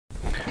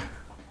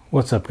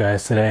What's up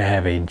guys, today I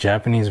have a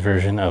Japanese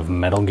version of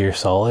Metal Gear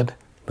Solid.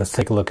 Let's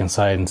take a look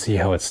inside and see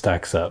how it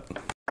stacks up.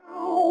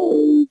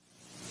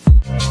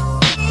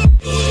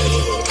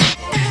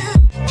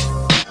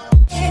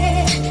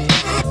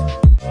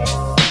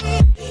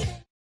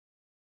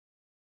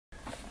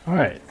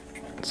 Alright,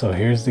 so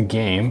here's the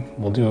game.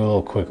 We'll do a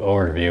little quick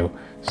overview.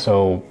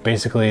 So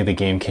basically the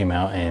game came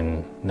out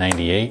in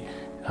 '98.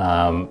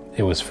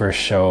 It was first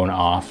shown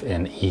off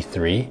in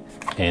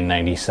E3 in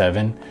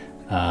 '97.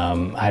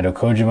 Hideo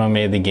Kojima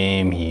made the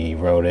game. He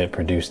wrote it,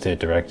 produced it,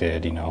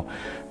 directed,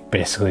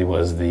 basically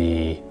was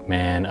the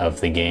man of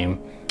the game.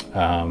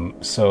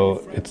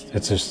 So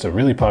it's just a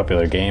really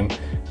popular game.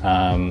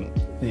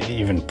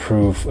 Even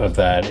proof of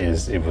that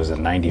is it was a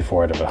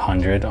 94 out of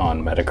 100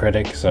 on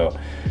Metacritic. So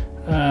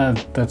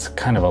that's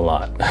kind of a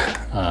lot.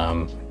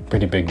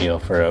 Pretty big deal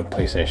for a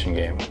PlayStation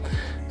game.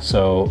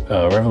 So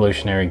a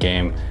revolutionary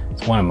game.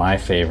 It's one of my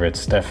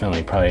favorites,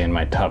 definitely probably in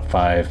my top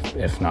 5,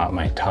 if not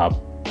my top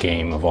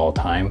game of all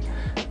time.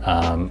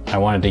 I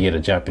wanted to get a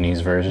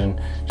Japanese version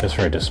just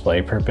for a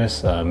display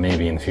purpose.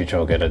 Maybe in the future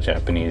I'll get a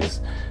Japanese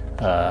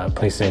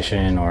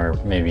PlayStation, or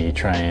maybe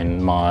try and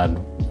mod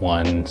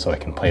one so I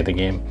can play the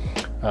game.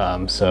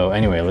 So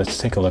anyway, let's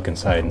take a look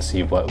inside and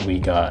see what we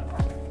got.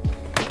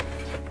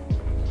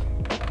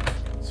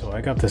 So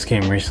I got this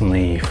game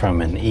recently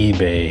from an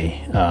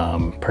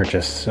eBay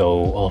purchase,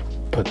 so I'll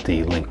put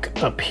the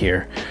link up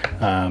here.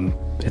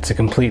 It's a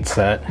complete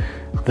set.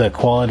 The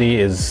quality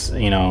is, I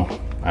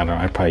don't know,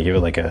 I'd probably give it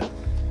like a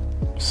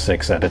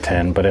 6 out of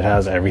 10, but it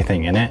has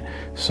everything in it.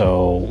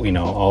 So,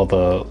 all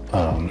the,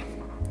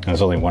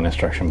 there's only one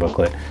instruction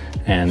booklet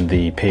and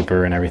the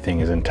paper and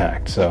everything is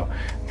intact. So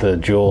the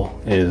jewel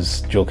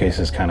case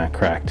is kind of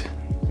cracked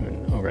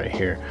right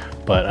here.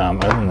 But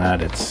other than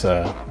that, it's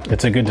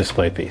a good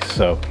display piece.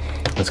 So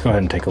let's go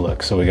ahead and take a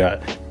look. So we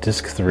got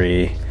disc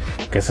 3,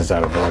 I guess it's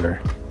out of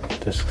order.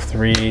 Disc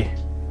 3,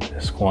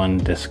 disc 1,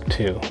 disc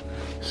 2.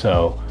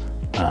 So,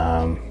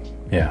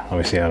 yeah,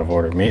 obviously out of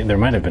order. There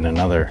might have been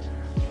another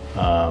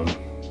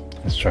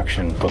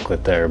instruction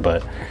booklet there,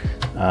 but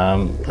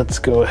let's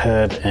go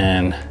ahead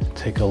and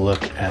take a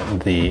look at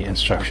the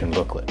instruction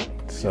booklet.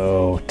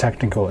 So,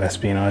 technical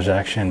espionage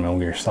action, Metal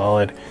Gear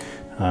Solid.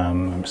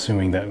 I'm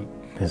assuming that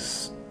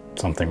is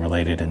something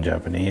related in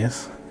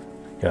Japanese.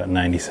 Got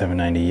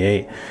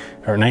 97-98,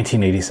 or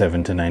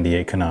 1987 to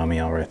 98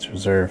 Konami, all rights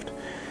reserved.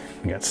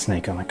 We got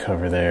Snake on the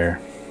cover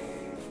there.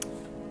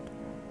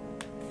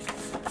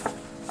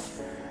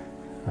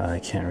 I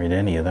can't read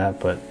any of that,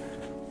 but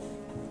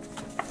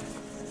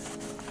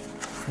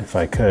if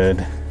I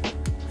could,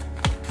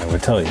 I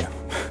would tell you.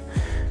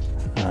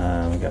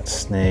 We got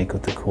Snake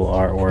with the cool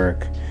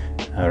artwork,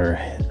 Outer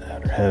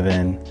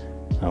Heaven,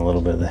 a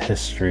little bit of the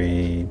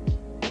history,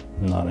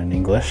 not in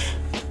English.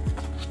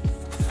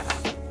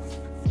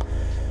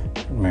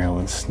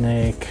 Marilyn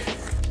Snake.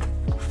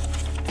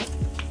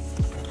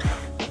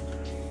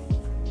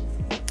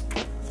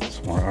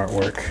 Some more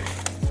artwork.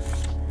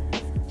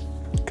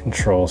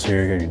 Controls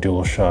here, you got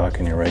your DualShock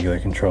and your regular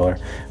controller.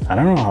 I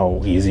don't know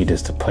how easy it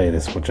is to play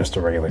this with just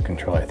a regular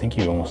controller. I think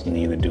you almost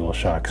need the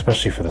DualShock,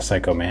 especially for the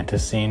Psycho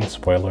Mantis scene,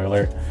 spoiler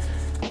alert.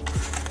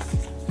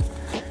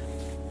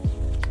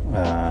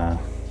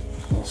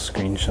 Little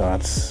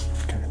screenshots,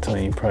 kind of tell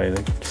you probably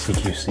the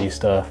CQC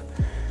stuff.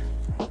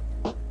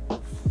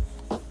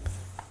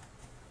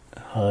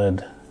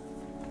 HUD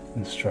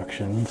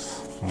instructions,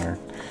 or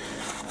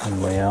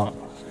layout.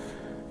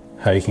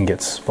 How you can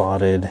get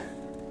spotted.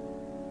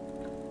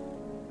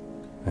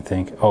 I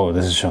think, oh,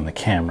 this is showing the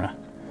camera.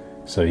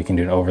 So you can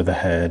do it over the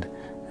head,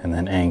 and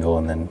then angle,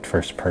 and then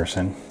first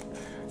person.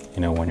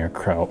 When you're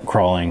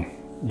crawling,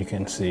 you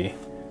can see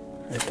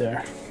right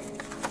there.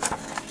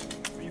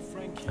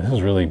 This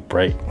is really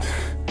bright.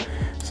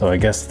 So I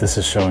guess this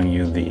is showing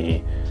you the,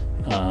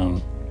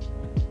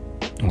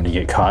 when you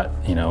get caught,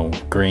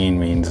 green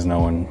means no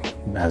one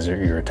has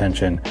your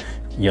attention.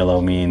 Yellow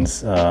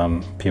means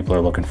people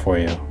are looking for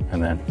you,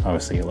 and then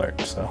obviously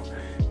alert. So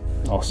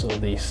also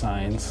these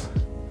signs.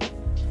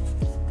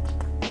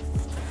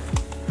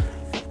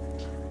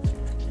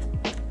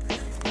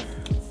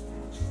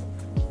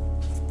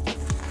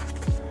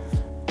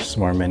 Some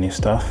more menu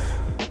stuff,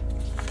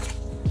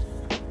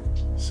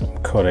 some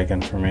codec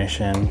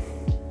information,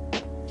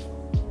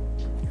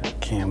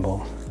 got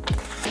Campbell,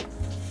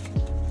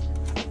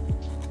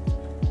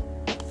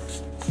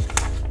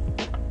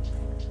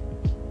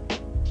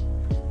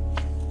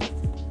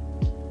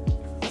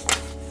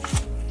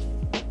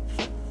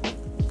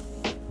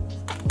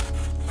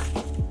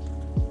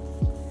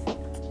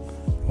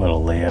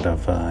 little layout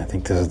of, I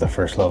think this is the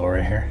first level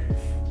right here.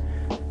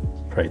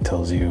 Probably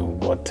tells you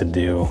what to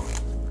do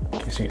in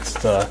case you get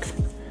stuck.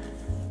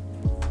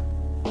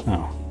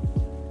 Oh,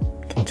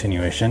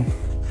 continuation.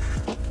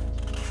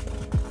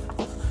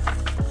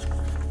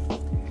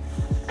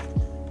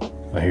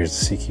 Oh,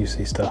 here's the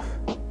CQC stuff.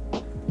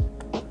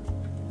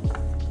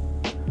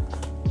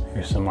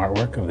 Here's some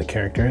artwork of the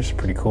characters,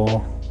 pretty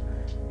cool.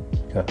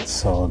 Got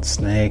Solid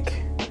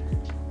Snake,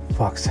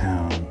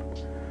 Foxhound,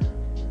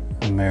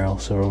 Meryl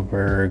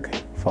Silverberg,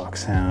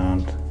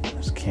 Foxhound,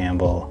 There's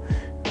Campbell,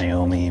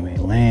 Naomi, Mei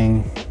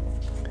Ling,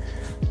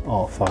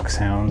 all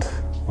Foxhound.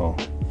 Well,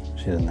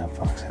 she doesn't have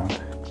Foxhound.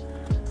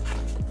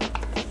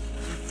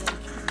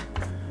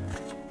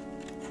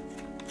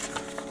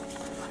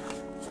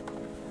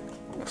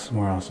 Some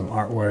more awesome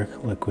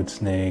artwork. Liquid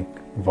Snake,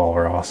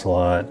 Revolver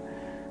Ocelot,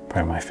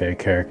 probably my favorite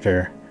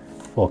character.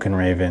 Vulcan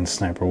Raven,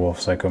 Sniper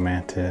Wolf, Psycho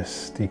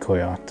Mantis,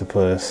 Decoy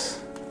Octopus.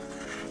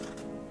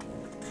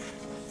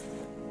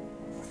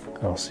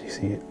 What else do you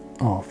see?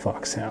 Oh,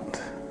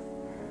 Foxhound.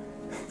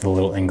 The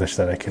little English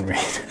that I can read.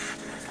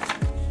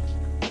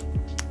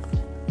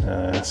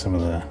 Some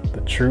of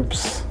the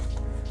troops.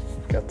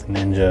 Got the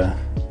Ninja,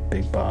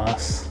 Big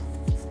Boss,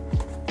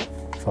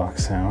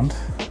 Foxhound.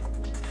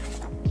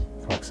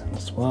 Foxhound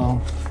as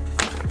well.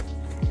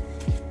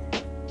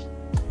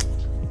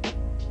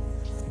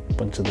 A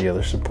bunch of the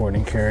other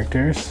supporting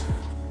characters.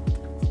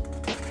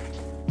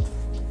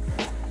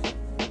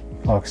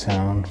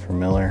 Foxhound for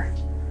Miller.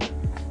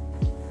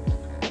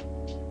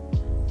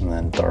 And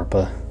then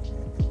DARPA.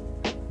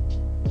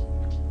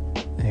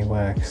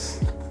 AWACS.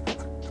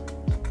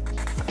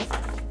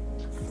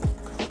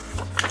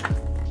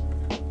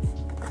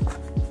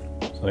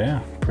 So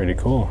yeah, pretty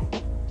cool.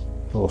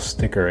 A little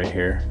sticker right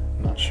here.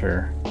 Not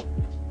sure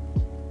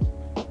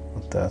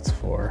what that's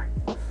for.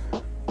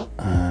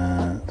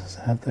 Does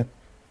it have the...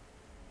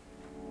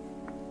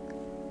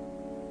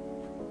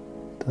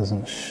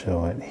 Doesn't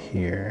show it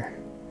here.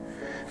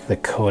 The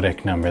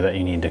codec number that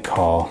you need to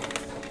call.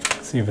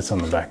 Let's see if it's on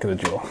the back of the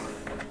jewel.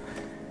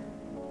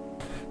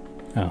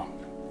 Oh,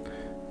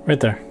 right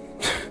there.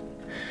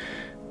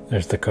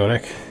 There's the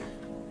codec.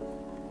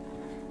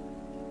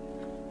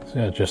 So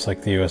yeah, just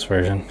like the US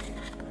version,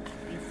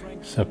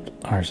 except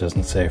ours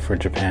doesn't say for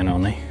Japan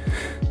only.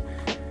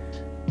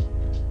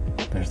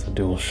 There's the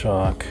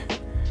DualShock.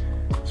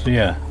 So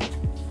yeah,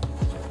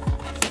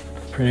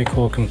 pretty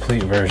cool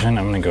complete version.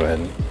 I'm gonna go ahead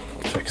and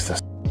fix this.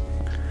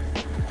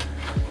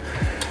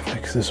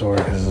 Fix this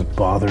order because it's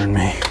bothering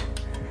me.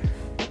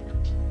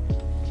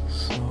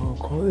 So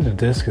quality of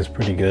disc is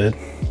pretty good.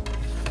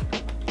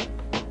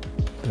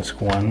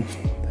 Disc 1,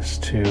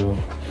 disc 2,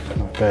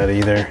 not bad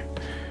either.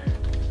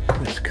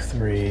 Disc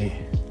 3.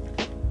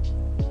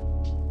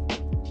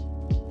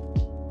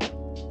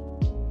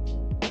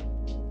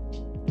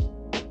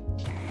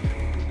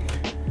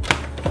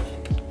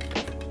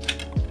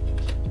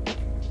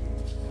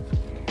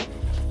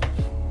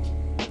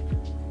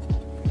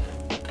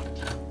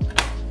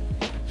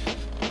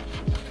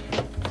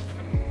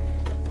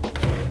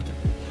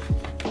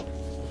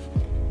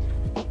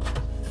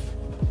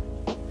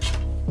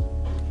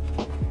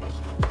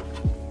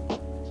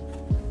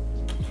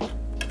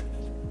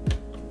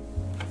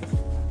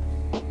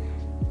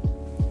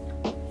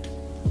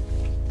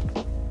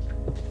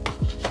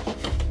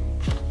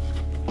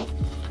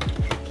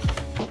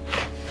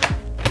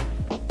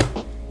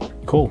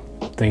 Cool.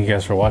 Thank you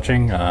guys for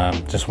watching.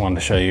 Just wanted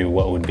to show you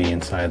what would be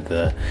inside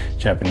the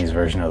Japanese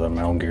version of the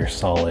Metal Gear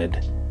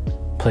Solid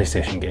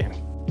PlayStation game.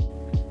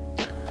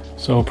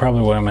 So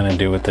probably what I'm going to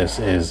do with this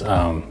is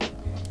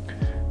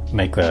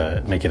make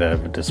it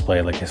a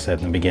display, like I said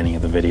in the beginning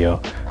of the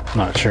video. I'm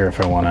not sure if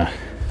I want to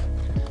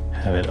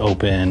have it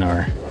open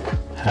or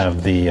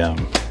have the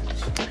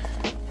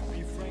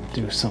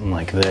do something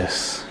like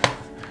this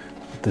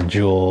with the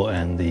jewel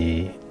and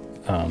the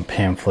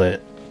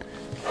pamphlet.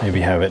 Maybe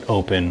have it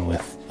open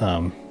with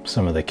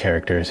some of the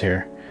characters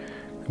here.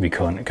 It'd be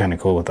kind of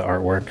cool with the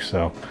artwork.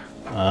 So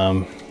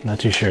not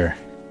too sure.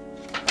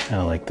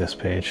 I like this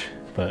page,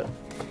 but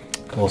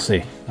we'll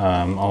see.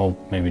 I'll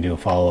maybe do a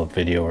follow-up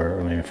video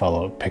or maybe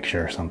follow-up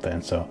picture or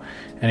something. So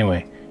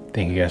anyway,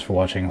 thank you guys for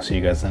watching. I'll see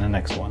you guys in the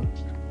next one.